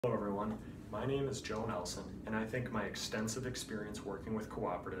everyone. My name is Joe Nelson, and I think my extensive experience working with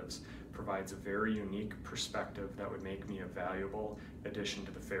cooperatives provides a very unique perspective that would make me a valuable addition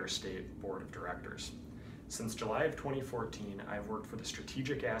to the Fair State Board of Directors. Since July of 2014, I've worked for the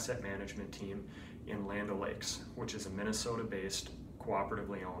Strategic Asset Management team in Land O'Lakes, which is a Minnesota-based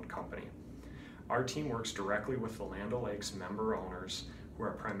cooperatively owned company. Our team works directly with the Land O'Lakes member owners who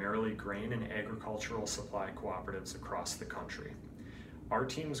are primarily grain and agricultural supply cooperatives across the country. Our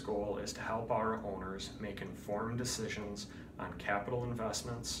team's goal is to help our owners make informed decisions on capital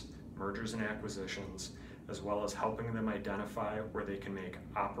investments, mergers and acquisitions, as well as helping them identify where they can make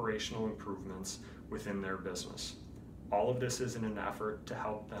operational improvements within their business. All of this is in an effort to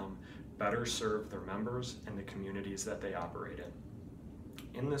help them better serve their members and the communities that they operate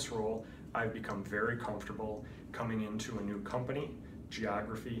in. In this role, I've become very comfortable coming into a new company,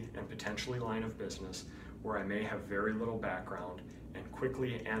 geography, and potentially line of business where I may have very little background, and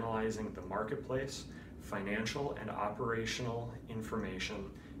quickly analyzing the marketplace, financial and operational information,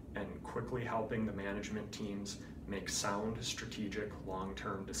 and quickly helping the management teams make sound, strategic,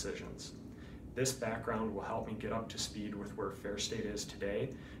 long-term decisions. This background will help me get up to speed with where Fair State is today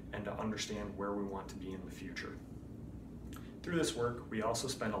and to understand where we want to be in the future. Through this work, we also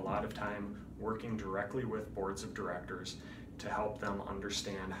spend a lot of time working directly with boards of directors to help them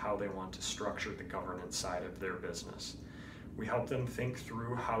understand how they want to structure the governance side of their business. We help them think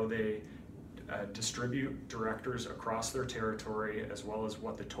through how they distribute directors across their territory, as well as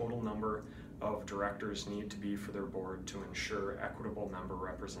what the total number of directors need to be for their board to ensure equitable member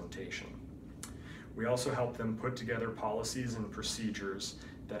representation. We also help them put together policies and procedures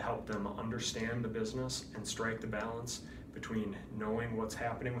that help them understand the business and strike the balance between knowing what's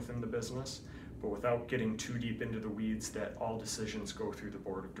happening within the business, but without getting too deep into the weeds that all decisions go through the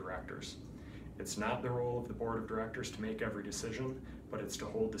board of directors. It's not the role of the board of directors to make every decision, but it's to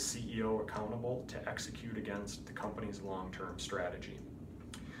hold the CEO accountable to execute against the company's long-term strategy.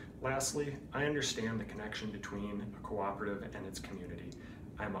 Lastly, I understand the connection between a cooperative and its community.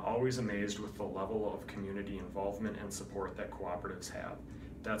 I'm always amazed with the level of community involvement and support that cooperatives have.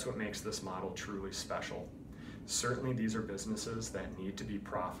 That's what makes this model truly special. Certainly these are businesses that need to be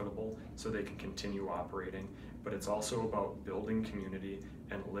profitable so they can continue operating, but it's also about building community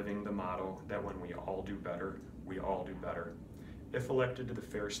and living the motto that when we all do better, we all do better. If elected to the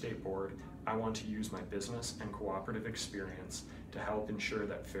Fair State Board, I want to use my business and cooperative experience to help ensure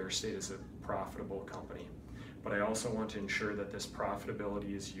that Fair State is a profitable company. But I also want to ensure that this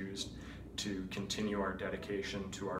profitability is used to continue our dedication to our